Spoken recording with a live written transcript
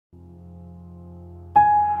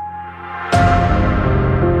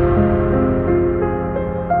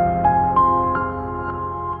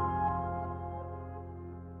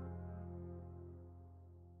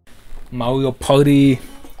Mario Party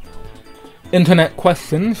internet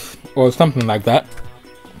questions or something like that.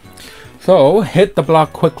 So, hit the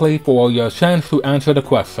block quickly for your chance to answer the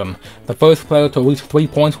question. The first player to reach 3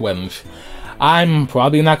 points wins. I'm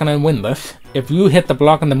probably not going to win this. If you hit the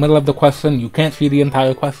block in the middle of the question, you can't see the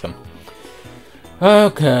entire question.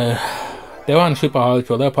 Okay. They're on super hard,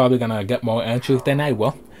 so they're probably going to get more answers than I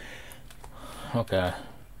will. Okay.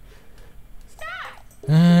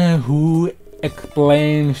 Who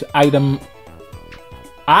explains item?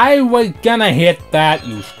 I was gonna hit that,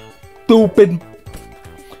 you stupid.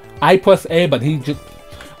 I press A, but he just...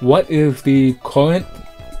 What is the current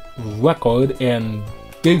record in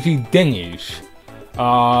Dizzy Dingies?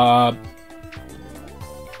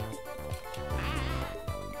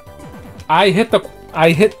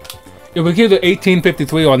 It was either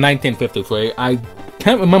 1853 or 1953. I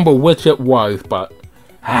can't remember which it was, but...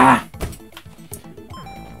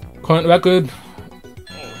 Current record?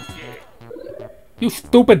 You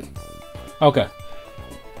stupid! Okay.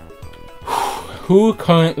 Who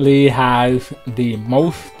currently has the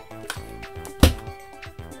most...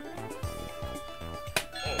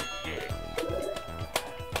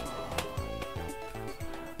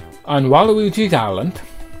 On Waluigi's Island,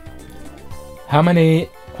 how many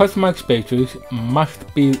question mark spaces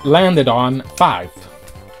must be landed on? 5.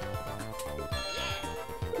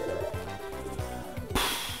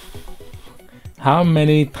 How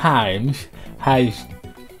many times has...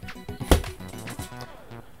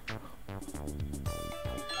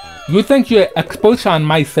 You think you're experts on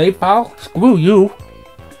my save file? Screw you!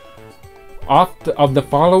 Of the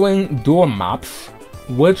following door maps,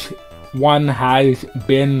 which one has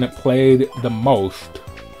been played the most?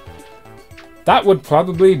 That would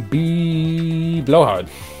probably be Blowhard.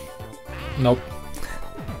 Nope.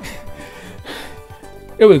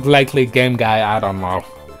 It was likely Game Guy, I don't know.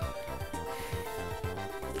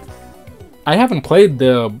 I haven't played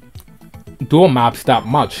the dual maps that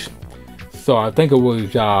much, so I think it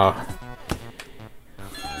was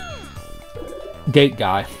Gate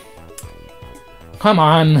Guy. Come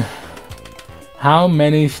on. How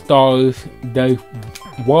many stars does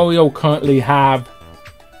Wario currently have?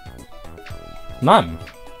 None.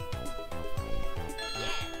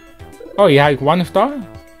 Oh, he has 1 star?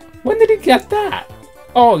 When did he get that?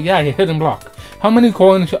 Oh yeah, he hidden block. How many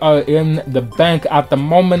coins are in the bank at the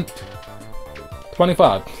moment?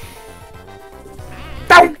 25.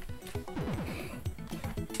 Down!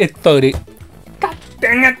 It's 30. God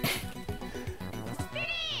dang it!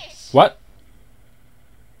 What?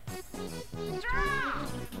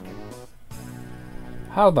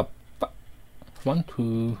 How the fuck? 1,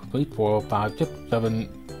 2, 3, 4, 5, 6, 7,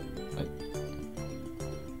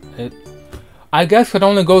 8. I guess it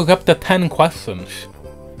only goes up to 10 questions.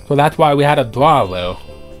 So that's why we had a draw there.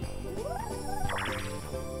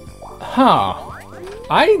 Huh.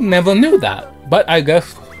 I never knew that, but I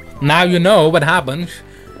guess now you know what happens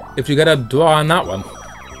if you get a draw on that one.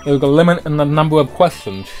 There's a limit in the number of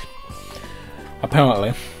questions,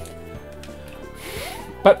 apparently.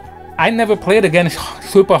 But I never played against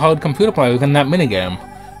super hard computer players in that minigame,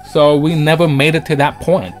 so we never made it to that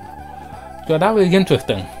point. So that was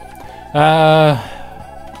interesting. I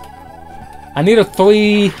need a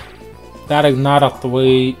 3. That is not a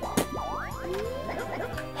 3.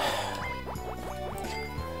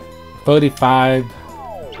 35.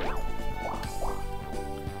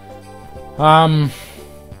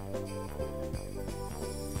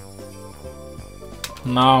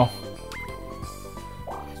 No.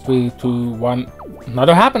 3, 2, 1.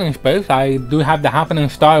 Another happening space. I do have the happening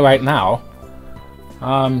star right now.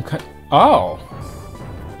 Oh.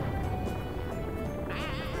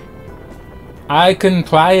 I can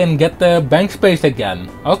try and get the bank space again.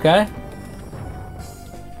 Okay.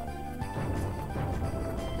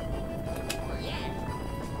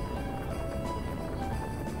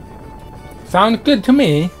 Sounds good to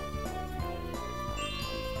me.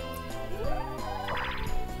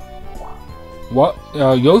 What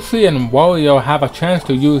Yoshi and Wario have a chance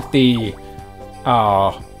to use the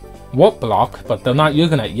warp block, but they're not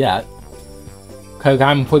using it yet. Cause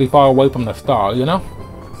I'm pretty far away from the star, you know?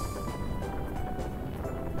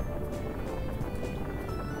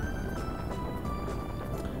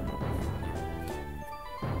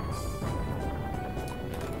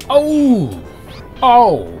 Oh!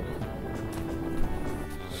 Oh!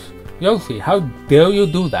 Yoshi, how dare you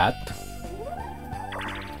do that?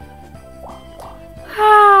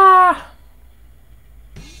 Ah!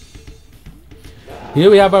 Here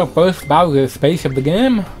we have our first Bowser space of the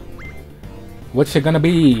game. What's it gonna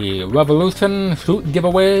be? Revolution, shoot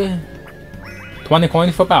giveaway? 20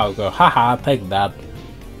 coins for Bowser. Haha, take that.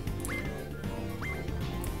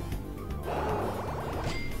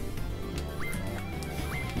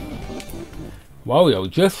 Wario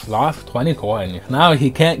just lost 20 coins. Now he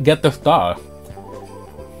can't get the star.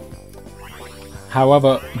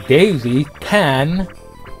 However, Daisy can,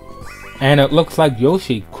 and it looks like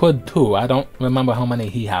Yoshi could too. I don't remember how many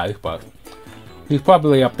he has, but he's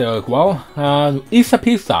probably up there as well. Eat a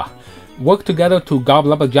pizza. Work together to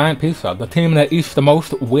gobble up a giant pizza. The team that eats the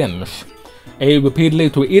most wins. A repeatedly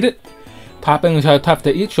to eat it. Toppings are tough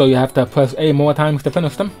to eat, so you have to press A more times to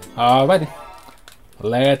finish them. Alrighty.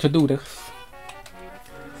 Let's do this.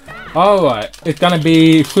 Alright, it's gonna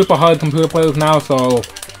be super hard computer players now, so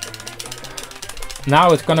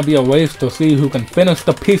now it's gonna be a race to see who can finish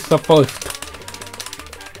the pizza first.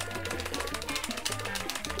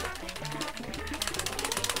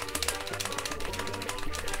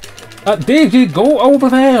 Daisy, go over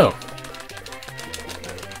there!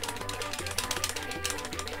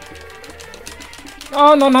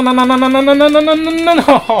 Oh no no no no no no no no no no no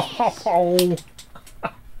no!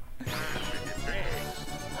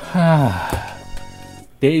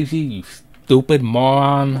 Daisy, you stupid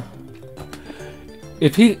moron.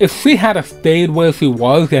 If she had stayed where she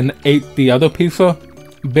was and ate the other pizza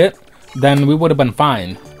bit, then we would have been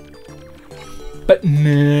fine. But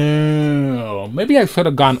no, maybe I should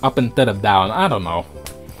have gone up instead of down. I don't know.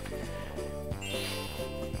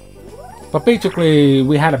 But basically,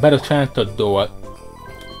 we had a better chance to do it.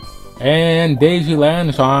 And Daisy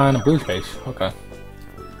lands on a blue space. Okay.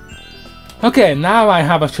 Okay, now I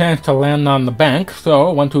have a chance to land on the bank.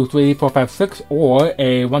 So 1, 2, 3, 4, 5, 6, or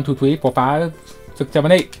a 1, 2, 3, 4, 5, 6,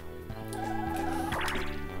 7, 8.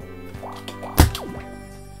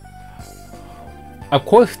 Of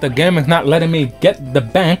course, the game is not letting me get the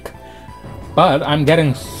bank, but I'm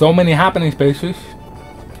getting so many happening spaces.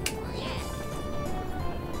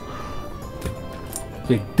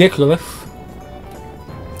 Ridiculous.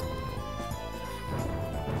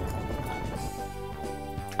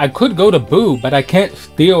 I could go to Boo, but I can't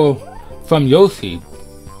steal from Yoshi.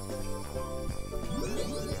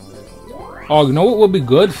 Oh, you know what would be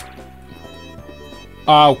good?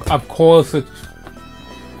 Oh, of course it's...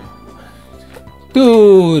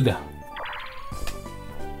 Dude!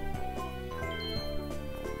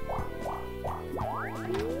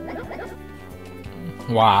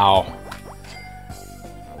 Wow.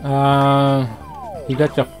 He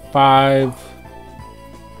got your 5.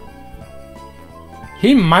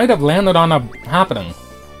 He might have landed on a happening.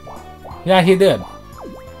 Yeah, he did.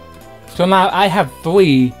 So now I have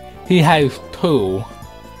 3, he has 2.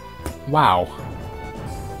 Wow.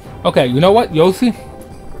 Okay, you know what, Yoshi?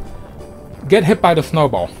 Get hit by the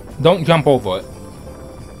snowball. Don't jump over it.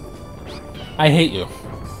 I hate you.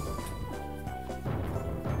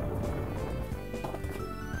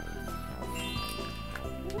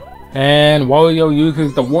 And Wario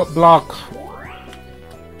uses the warp block.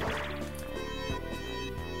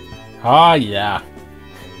 Ah, yeah.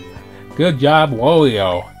 Good job,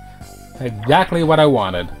 Wario. Exactly what I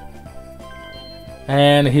wanted.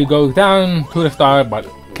 And he goes down to the star, but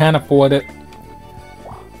can't afford it.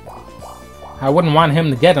 I wouldn't want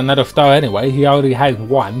him to get another star anyway. He already has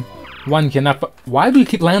 1. 1's enough. Why do you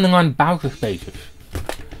keep landing on Bowser spaces?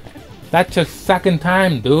 That's your 2nd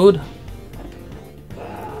time, dude.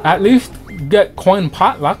 At least get coin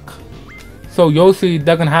potluck, so Yoshi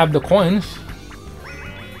doesn't have the coins.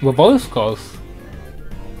 Reverse course.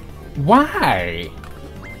 Why?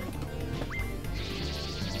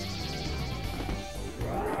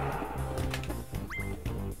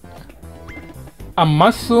 A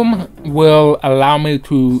mushroom will allow me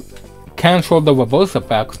to cancel the reverse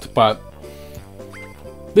effects, but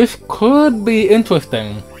this could be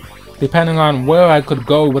interesting depending on where I could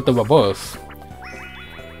go with the reverse.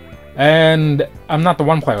 And I'm not the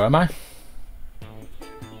 1 player, am I?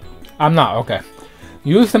 I'm not, okay.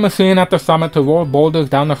 Use the machine at the summit to roll boulders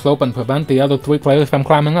down the slope and prevent the other 3 players from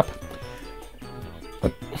climbing up.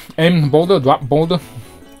 Aim boulder, drop boulder,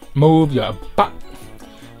 move your butt.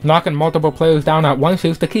 Knocking multiple players down at once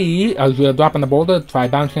is the key. As you're dropping the boulder, try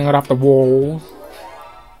bouncing it off the walls.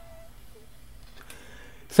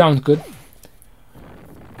 Sounds good.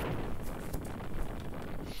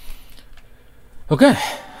 Okay.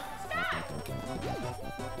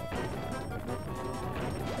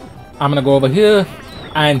 I'm gonna go over here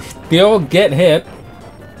and still get hit.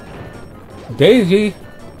 Daisy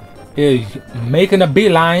is making a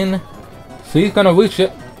beeline. She's gonna reach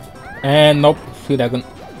it. And nope, she doesn't.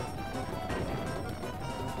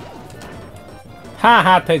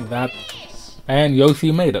 Haha, take that. And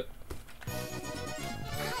Yoshi made it.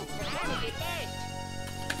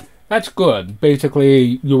 That's good.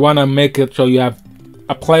 Basically, you wanna make it so you have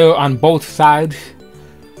a player on both sides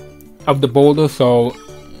of the boulder, so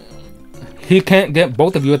he can't get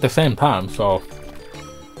both of you at the same time, so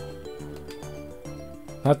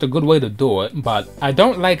that's a good way to do it. But I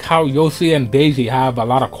don't like how Yoshi and Daisy have a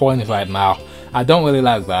lot of coins right now. I don't really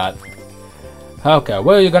like that. Okay,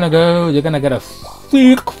 where are you gonna go? You're gonna get a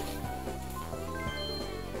seek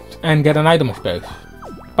and get an item space.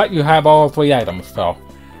 But you have all 3 items, so.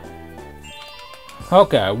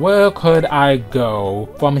 Okay, where could I go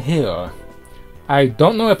from here? I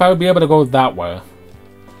don't know if I would be able to go that way.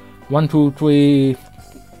 1, 2, 3.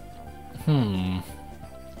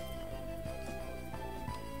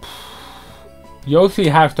 Yoshi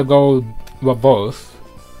has to go reverse,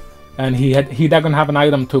 and he doesn't have an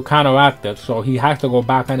item to counteract it, so he has to go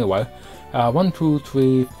back anyway. 1, 2,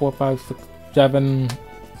 3, 4, 5, 6, 7.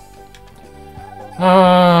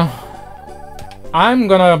 I'm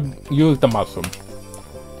gonna use the mushroom.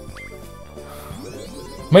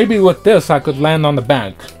 Maybe with this I could land on the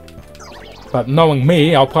bank. But knowing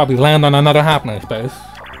me, I'll probably land on another happening space.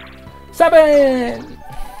 7!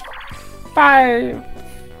 5!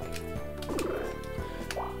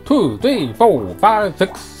 2, 3, 4, 5,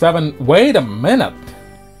 6, 7. Wait a minute.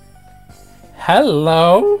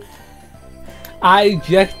 Hello? I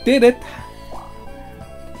just did it.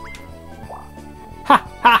 Ha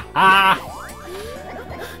ha ha!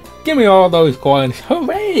 Give me all those coins.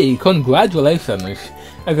 Hooray! Congratulations.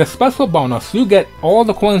 As a special bonus, you get all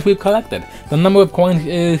the coins we've collected. The number of coins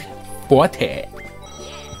is 40.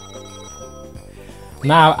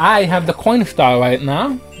 Now, I have the coin star right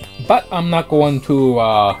now, but I'm not going to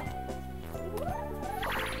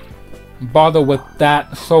bother with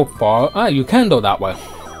that so far. Ah, you can go that way.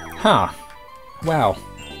 Huh. Well,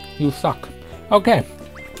 you suck. Okay.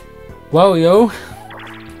 Wario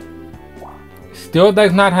still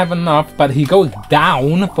does not have enough, but he goes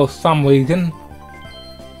down for some reason.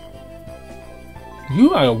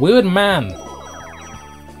 You are a weird man.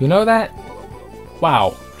 You know that?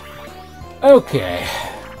 Wow. Okay.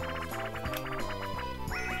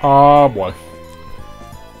 Oh boy.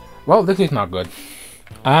 Well, this is not good.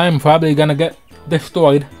 I'm probably gonna get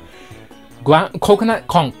destroyed. Coconut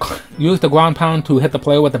conch. Use the ground pound to hit the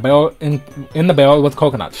player with the barrel in the barrel with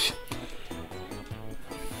coconuts.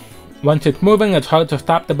 Once it's moving, it's hard to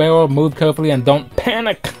stop the barrel. Move carefully and don't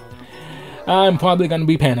panic. I'm probably gonna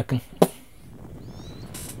be panicking.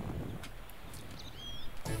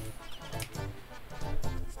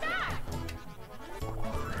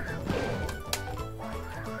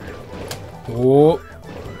 Oh.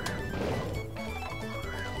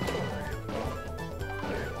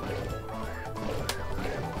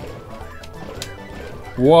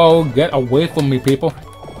 Whoa, get away from me, people.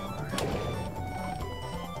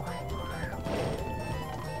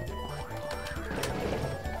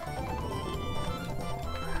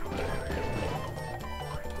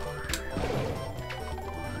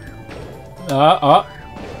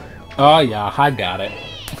 Oh yeah, I got it.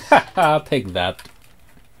 I'll take that.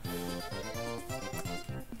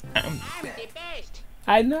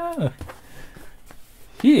 I know.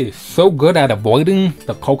 He is so good at avoiding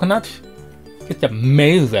the coconuts. It's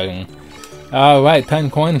amazing. Alright, 10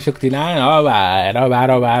 coins, 69. Alright.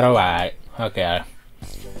 Okay.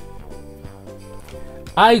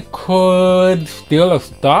 I could steal a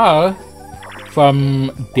star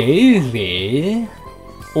from Daisy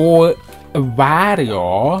or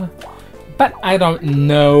Wario, but I don't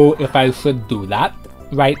know if I should do that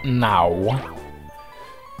right now.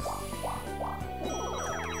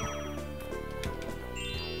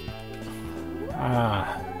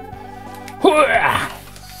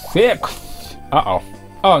 Six. Uh-oh.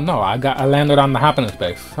 Oh no, I landed on the happening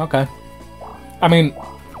space. Okay. I mean,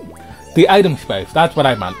 the item space. That's what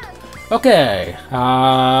I meant. Okay.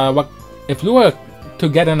 What if you were to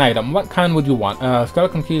get an item? What kind would you want?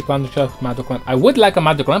 Skeleton key, plunder chest, magic lamp. I would like a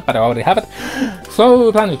magic lamp, but I already have it.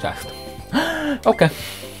 So plunder chest. Okay.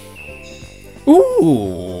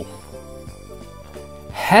 Ooh.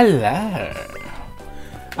 Hello.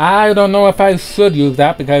 I don't know if I should use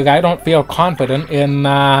that because I don't feel confident in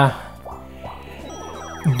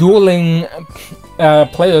dueling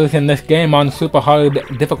players in this game on super hard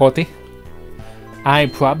difficulty. I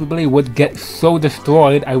probably would get so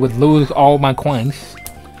destroyed I would lose all my coins.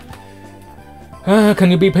 Can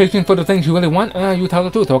you be patient for the things you really want? You tell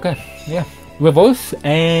the truth, okay. Yeah. Reverse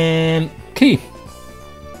and key.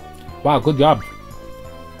 Wow, good job.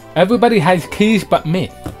 Everybody has keys but me.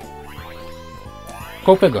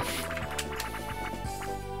 Go figure.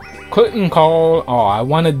 Couldn't call. Oh, I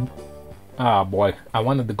wanted. Ah, boy. I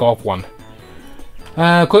wanted the golf one.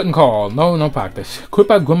 Couldn't call. No practice.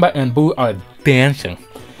 Koopa, Goomba, and Boo are dancing.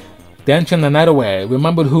 Dancing the night away.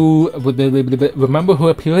 Remember who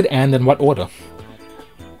appeared and in what order.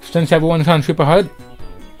 since everyone's on super hard,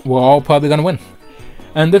 we're all probably gonna win.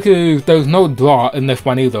 And there's no draw in this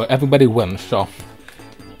one either. Everybody wins, so.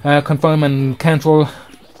 Confirm and cancel.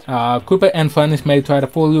 Koopa and friends may try to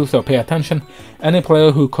fool you, so pay attention. Any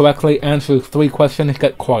player who correctly answers 3 questions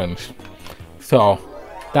get coins. So,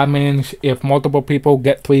 that means if multiple people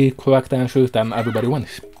get 3 correct answers, then everybody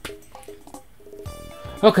wins.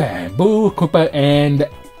 Okay, Boo, Koopa, and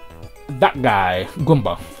that guy,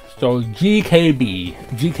 Goomba. So, GKB.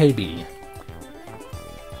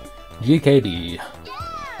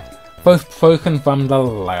 First person from the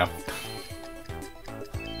left.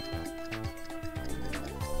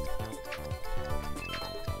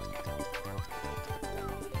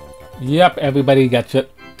 Yep, everybody gets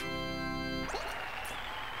it.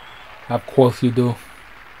 Of course you do.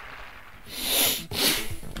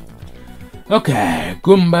 Okay,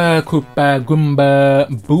 Goomba, Koopa, Goomba,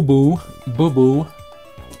 Boo Boo, Boo Boo.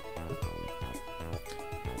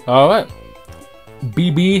 Alright.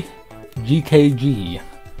 BB, GKG.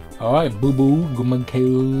 Alright, Boo Boo, Goomba,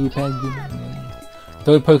 Koopa, Goomba.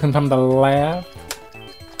 Third person from the left.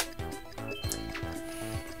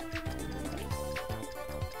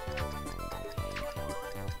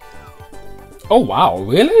 Oh wow,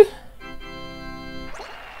 really?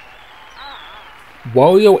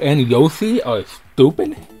 Wario and Yoshi are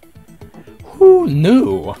stupid? Who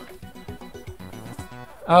knew?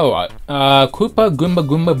 Alright, Koopa, Goomba,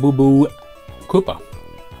 Goomba, Boo Boo, Koopa.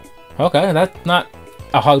 Okay, that's not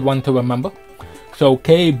a hard one to remember. So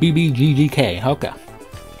KBBGGK, okay.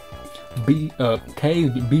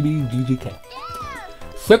 KBBGGK.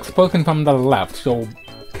 6th person from the left, so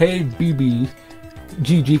KBBGGK,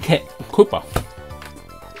 Koopa.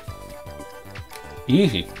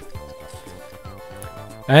 Easy.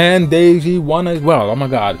 And Daisy won as well. Oh my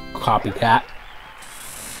god, copycat.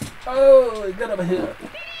 Oh, get over here.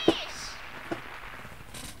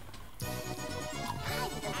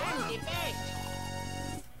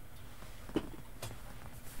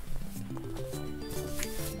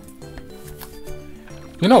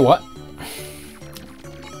 You know what?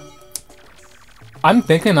 I'm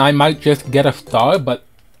thinking I might just get a star, but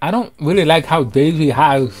I don't really like how Daisy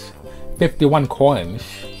has 51 coins.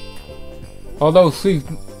 Although she's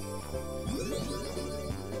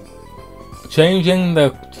changing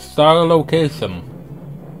the star location.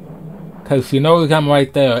 Cause she knows I'm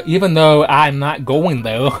right there, even though I'm not going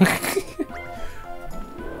there.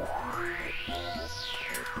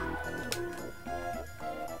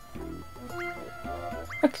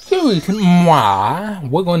 Excuse moi,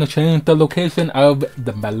 we're going to change the location of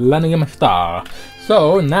the Millennium Star.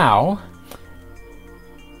 So now,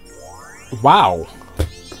 wow,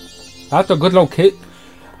 that's a good location.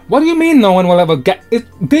 What do you mean no one will ever get it?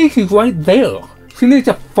 Daisy's right there. She needs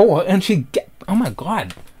a 4 and she get. Oh my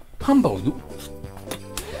god, humble you.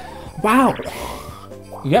 Wow.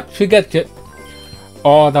 Yep, she gets it.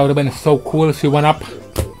 Oh, that would have been so cool if she went up.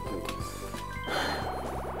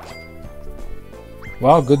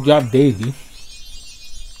 Well, good job, Daisy.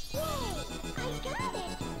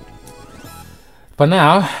 For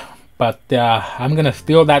now, but I'm gonna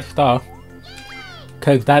steal that star.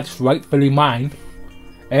 Cause that's rightfully mine.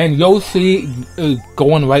 And Yoshi is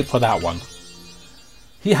going right for that one.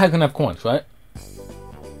 He has enough coins, right?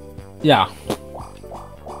 Yeah.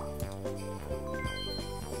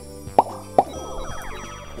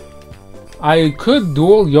 I could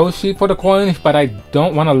duel Yoshi for the coins, but I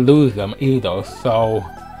don't want to lose them either, so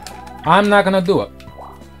I'm not gonna do it.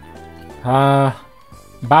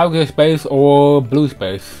 Bowser space or blue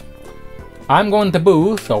space. I'm going to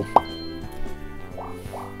Boo, so.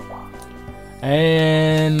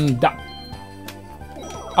 And that.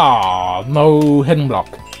 Ah, no hidden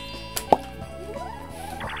block.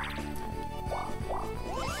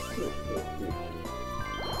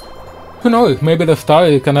 Who knows, maybe the star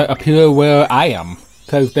is gonna appear where I am.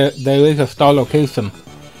 Because there is a star location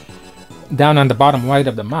down on the bottom right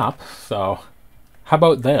of the map, so how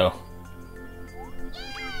about there?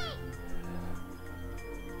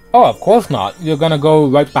 Oh, of course not. You're gonna go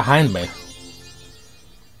right behind me.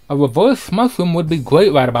 A reverse mushroom would be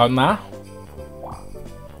great right about now.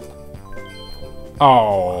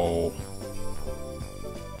 Oh.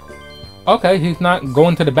 Okay, he's not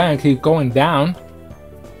going to the bank, he's going down.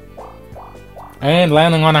 And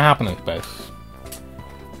landing on a happening space.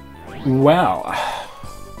 Well.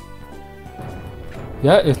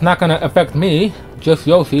 Yeah, it's not gonna affect me, just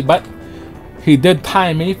Yoshi, but he did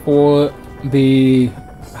tie me for the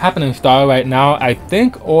happening star right now, I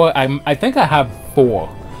think, or I think I have 4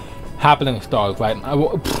 happening stars right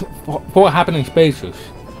now. 4 happening spaces,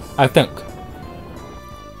 I think.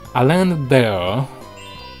 I landed there.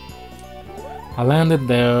 I landed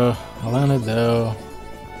there. I landed there.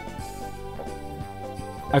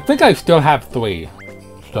 I think I still have 3.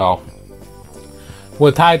 So, we're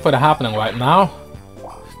tied for the happening right now.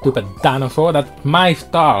 Stupid dinosaur, that's my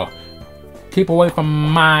star. Keep away from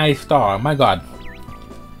my star, my god.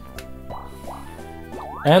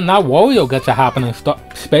 And now Wario gets a happening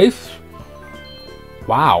space.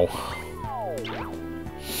 Wow.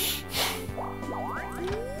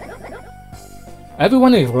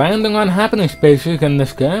 Everyone is landing on happening spaces in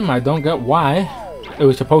this game. I don't get why. It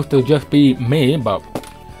was supposed to just be me, but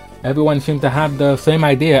everyone seems to have the same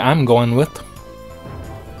idea I'm going with.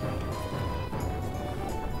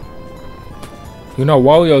 You know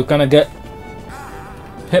Wario's gonna get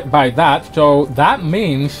hit by that, so that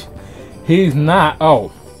means he's not...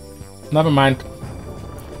 Oh, never mind.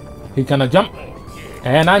 He's gonna jump,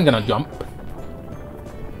 and I'm gonna jump.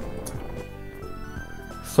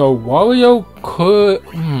 So Wario could...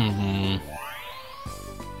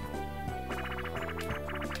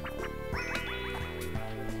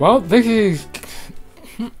 Well, this is...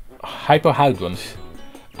 Hyperhydrants.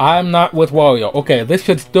 I'm not with Wario. Okay, this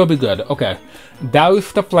should still be good. Okay.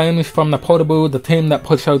 Douse the flames from the portable. The team that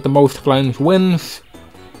puts out the most flames wins.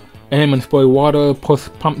 Aim and spray water. Push,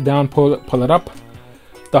 pump down, pull it up.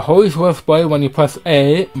 The hose will spray when you press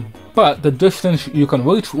A, but the distance you can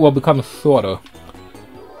reach will become shorter.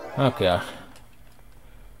 Okay.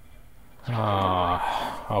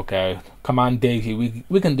 Okay. Come on, Daisy.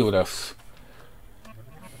 We can do this.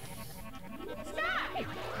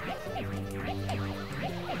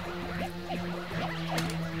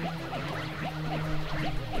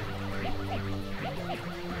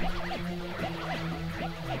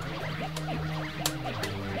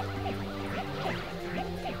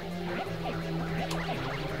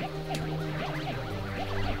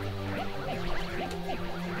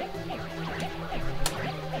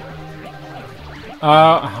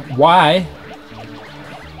 Why?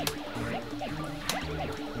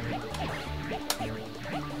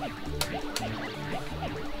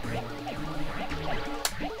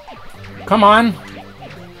 Come on.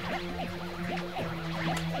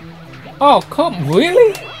 Oh, come,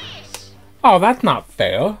 really? Oh, that's not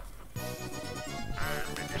fair.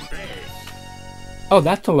 Oh,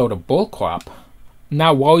 that's a load of bullcrap.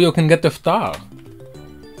 Now Wario can get the star.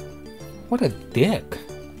 What a dick.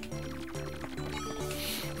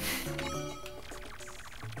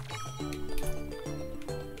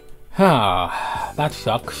 Ah, that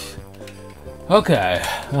sucks. Okay,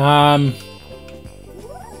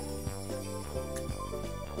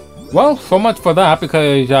 well, so much for that,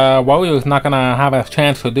 because Wario's not gonna have a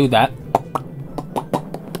chance to do that.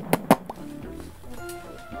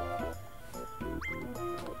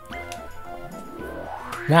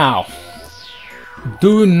 Now,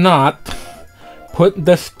 do not put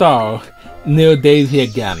the star near Daisy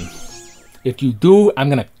again. If you do, I'm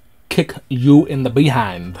gonna kick you in the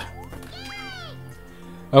behind.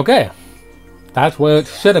 Okay, that's where it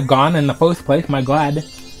should have gone in the first place, my god.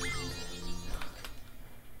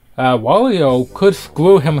 Wario could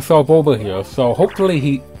screw himself over here, so hopefully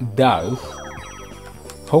he does.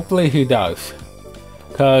 Hopefully he does.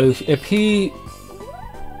 Cause if he...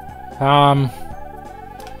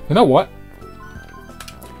 you know what?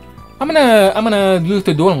 I'm gonna use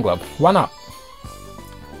the dueling glove. Why not?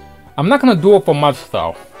 I'm not gonna do it for much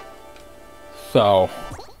though. So...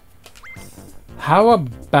 how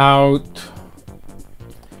about...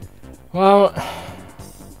 well...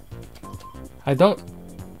 I don't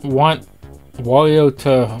want Wario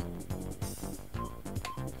to...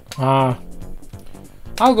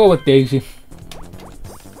 I'll go with Daisy.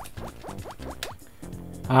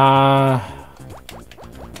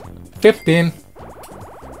 15.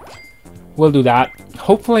 We'll do that.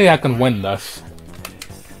 Hopefully I can win this.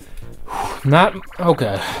 Not...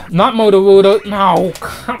 okay. Not Motor. No,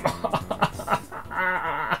 come on.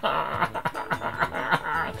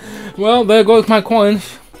 Well, there goes my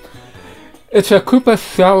coins. It's a Koopa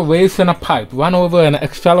shell race in a pipe. Run over an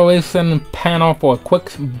acceleration panel for a quick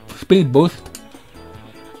speed boost.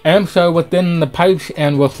 Amps are within the pipes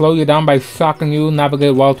and will slow you down by shocking you.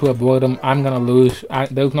 Navigate well to avoid them. I'm gonna lose.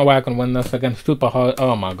 There's no way I can win this against Super Hard.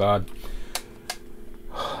 Oh my god.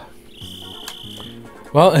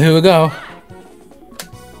 Well, here we go.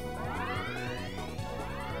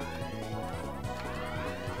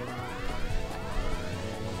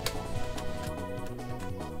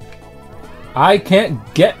 I can't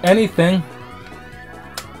get anything.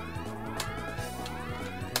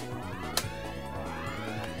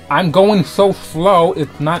 I'm going so slow,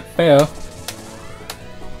 it's not fair.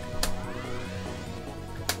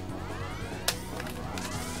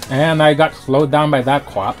 And I got slowed down by that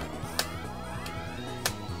crap.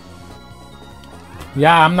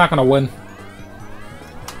 Yeah, I'm not gonna win.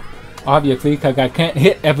 Obviously, because I can't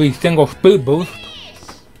hit every single speed boost.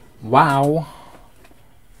 Wow.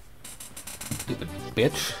 Stupid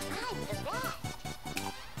bitch.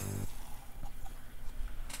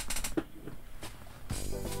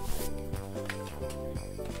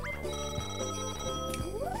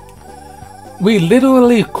 We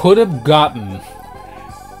literally could have gotten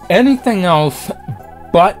anything else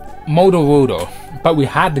but Motorudo, but we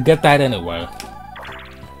had to get that anyway.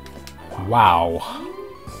 Wow.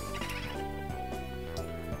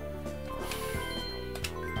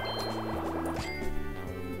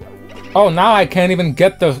 Oh, now I can't even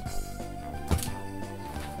get the...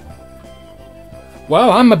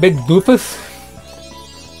 Well, I'm a big doofus.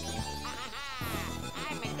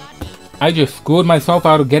 I just screwed myself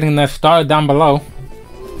out of getting that star down below.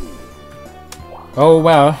 Oh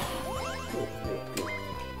well.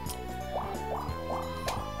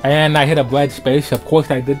 And I hit a red space, of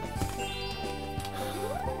course I did.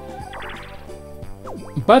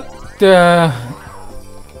 But,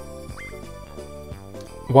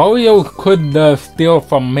 Wario could steal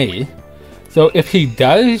from me. So if he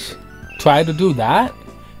does try to do that,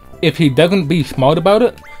 if he doesn't be smart about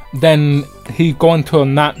it, then he's going to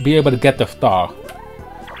not be able to get the star.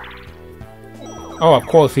 Oh, of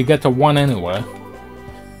course, he gets a 1 anyway.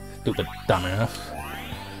 Stupid dumbass.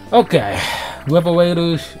 Okay, River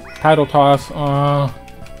Raiders, title toss.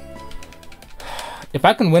 If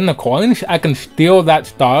I can win the coins, I can steal that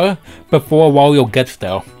star before Wario gets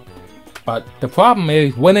there. But the problem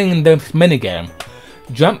is winning this minigame.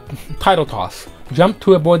 Jump, title toss. Jump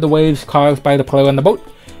to avoid the waves caused by the player on the boat.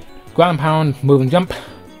 Ground pound, move and jump.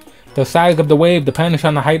 The size of the wave depends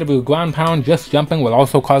on the height of your ground pound. Just jumping will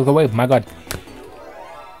also cause the wave. My god.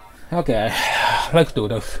 Okay, let's do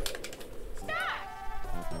this.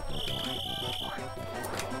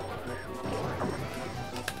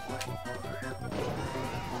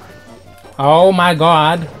 Oh my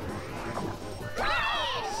god.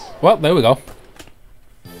 Well, there we go.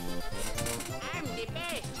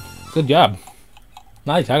 Good job.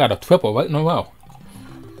 Nice, I got a triple right in a row.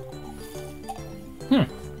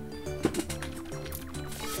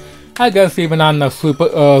 I guess even on the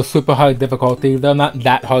super hard difficulty, they're not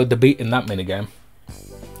that hard to beat in that minigame.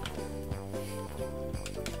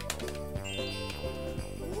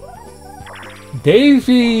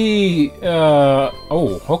 Daisy,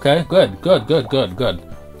 oh, okay, good.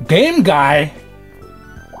 Game guy.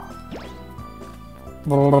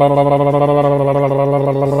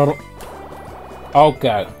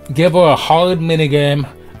 Okay, give her a hard minigame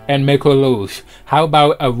and make her lose. How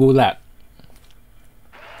about a roulette?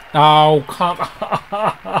 Oh, come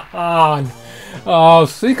on. Oh,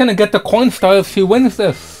 she's gonna get the coin star if she wins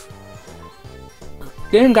this.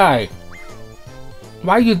 Game guy.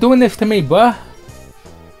 Why are you doing this to me, bruh?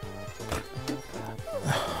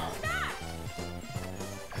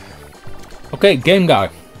 Okay, game guy.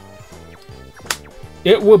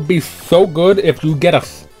 It would be so good if you get a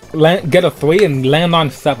 3 and land on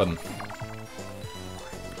 7.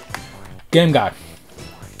 Game guy.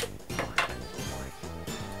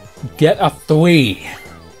 Get a 3.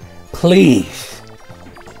 Please.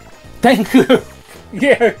 Thank you.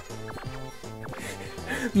 Yeah.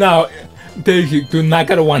 No, Daisy, do not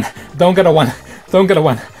get a 1. Don't get a 1. Don't get a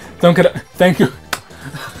 1. Don't get a... Thank you.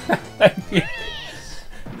 Thank you.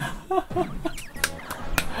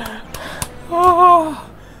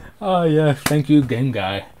 Oh yes, thank you, game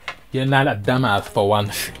guy. You're not a dumbass for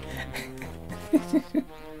once.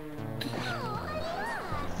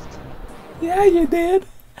 Yeah, you did.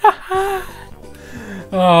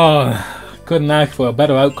 Oh, couldn't ask for a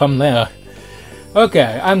better outcome there.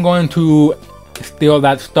 Okay, I'm going to steal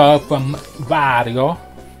that star from Wario,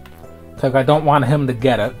 because I don't want him to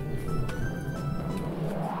get it.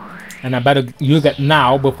 And I better use it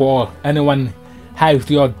now before anyone has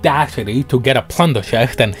the audacity to get a plunder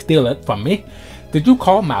chest and steal it from me. Did you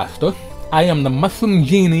call, Master? I am the Mushroom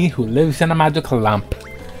Genie who lives in a magical lamp.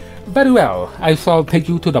 Very well, I shall take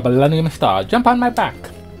you to the Millennium Star. Jump on my back.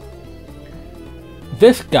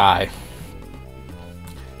 This guy.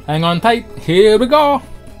 Hang on tight, here we go.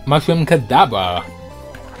 Mushroom Cadabra.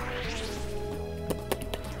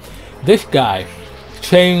 This guy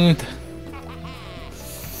changed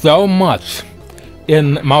so much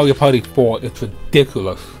in Mario Party 4, it's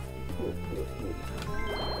ridiculous.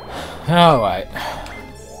 Alright.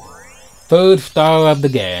 3rd star of the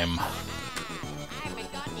game.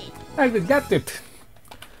 I got it.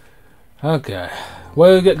 Okay.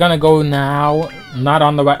 Where is it gonna go now? Not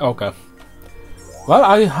on the right. Okay. Well,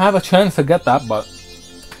 I have a chance to get that, but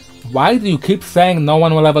why do you keep saying no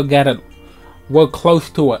one will ever get it? We're close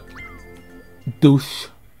to it. douche.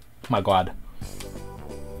 My god.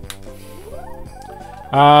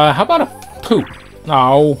 How about a 2?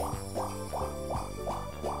 No.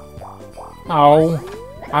 No.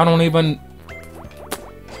 I don't even...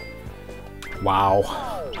 Wow.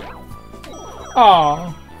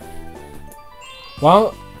 Oh.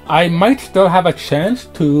 Well, I might still have a chance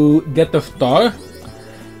to get the star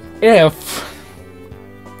if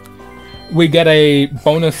we get a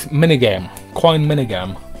bonus minigame, coin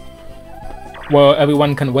minigame, where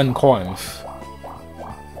everyone can win coins.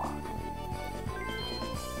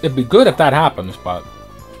 It'd be good if that happens, but...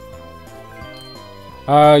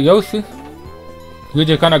 Yoshi? You're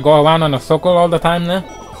just gonna go around in a circle all the time now?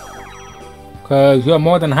 Cause you're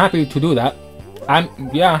more than happy to do that.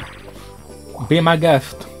 Yeah. Be my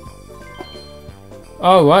guest.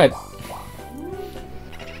 Alright.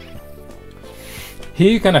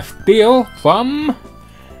 He's gonna steal from...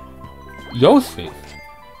 Yoshi.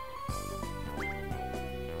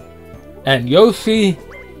 And Yoshi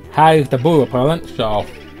has the blue repellent, so...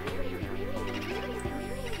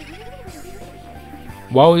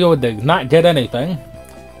 Wario did not get anything.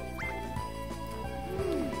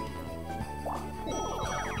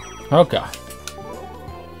 Okay.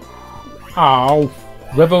 Oh,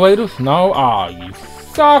 River Raiders? No? Aw, you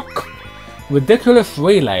suck! Ridiculous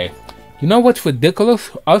relay. You know what's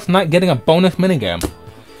ridiculous? Us not getting a bonus minigame.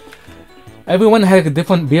 Everyone has a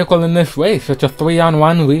different vehicle in this race. It's a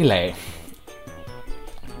 3-on-1 relay.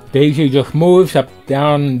 Daisy just moves up,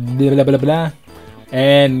 down, blah blah blah blah.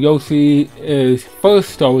 And Yoshi is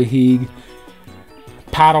first, so he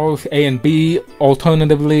paddles A and B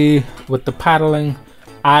alternatively with the paddling.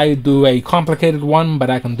 I do a complicated one, but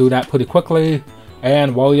I can do that pretty quickly.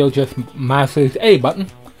 And Wario just mashes A button.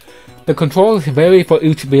 The controls vary for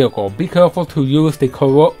each vehicle. Be careful to use the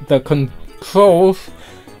controls.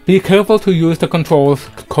 Be careful to use the controls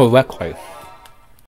correctly.